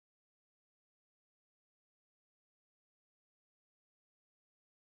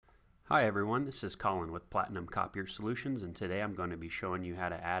Hi everyone, this is Colin with Platinum Copier Solutions, and today I'm going to be showing you how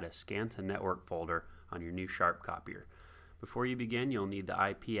to add a scan to network folder on your new Sharp copier. Before you begin, you'll need the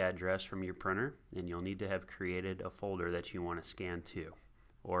IP address from your printer, and you'll need to have created a folder that you want to scan to,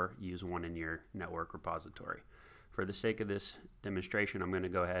 or use one in your network repository. For the sake of this demonstration, I'm going to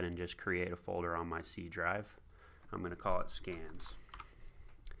go ahead and just create a folder on my C drive. I'm going to call it scans.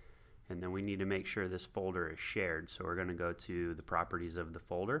 And then we need to make sure this folder is shared, so we're going to go to the properties of the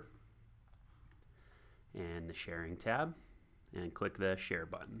folder and the sharing tab and click the share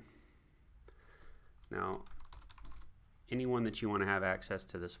button. Now anyone that you want to have access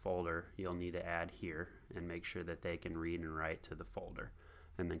to this folder, you'll need to add here and make sure that they can read and write to the folder,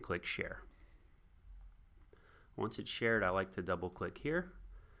 and then click share. Once it's shared, I like to double click here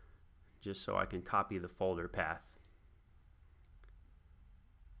just so I can copy the folder path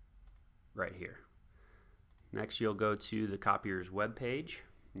right here. Next, you'll go to the copier's web page,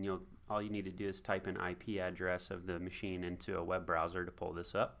 and all you need to do is type an IP address of the machine into a web browser to pull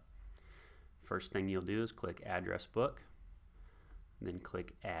this up. First thing you'll do is click Address Book, then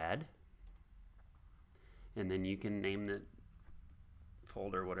click Add, and then you can name the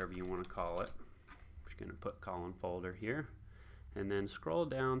folder whatever you want to call it. I'm just going to put Colin Folder here, and then scroll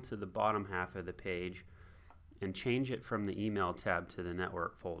down to the bottom half of the page and change it from the Email tab to the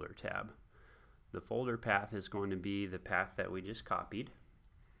Network Folder tab. The folder path is going to be the path that we just copied,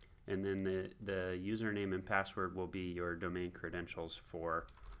 and then the username and password will be your domain credentials for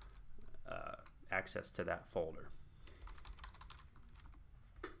access to that folder.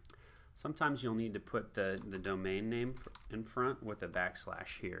 Sometimes you'll need to put the domain name in front with a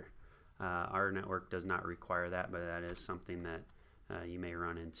backslash here. Our network does not require that, but that is something that you may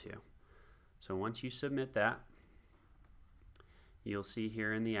run into. So once you submit that, you'll see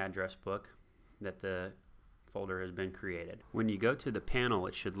here in the address book that the folder has been created. When you go to the panel,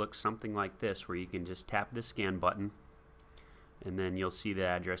 it should look something like this, where you can just tap the scan button and then you'll see the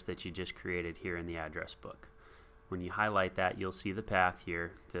address that you just created here in the address book. When you highlight that, you'll see the path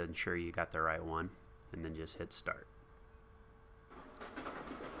here to ensure you got the right one, and then just hit start.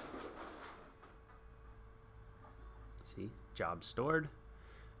 See, job stored,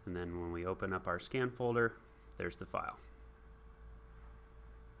 and then when we open up our scan folder, there's the file.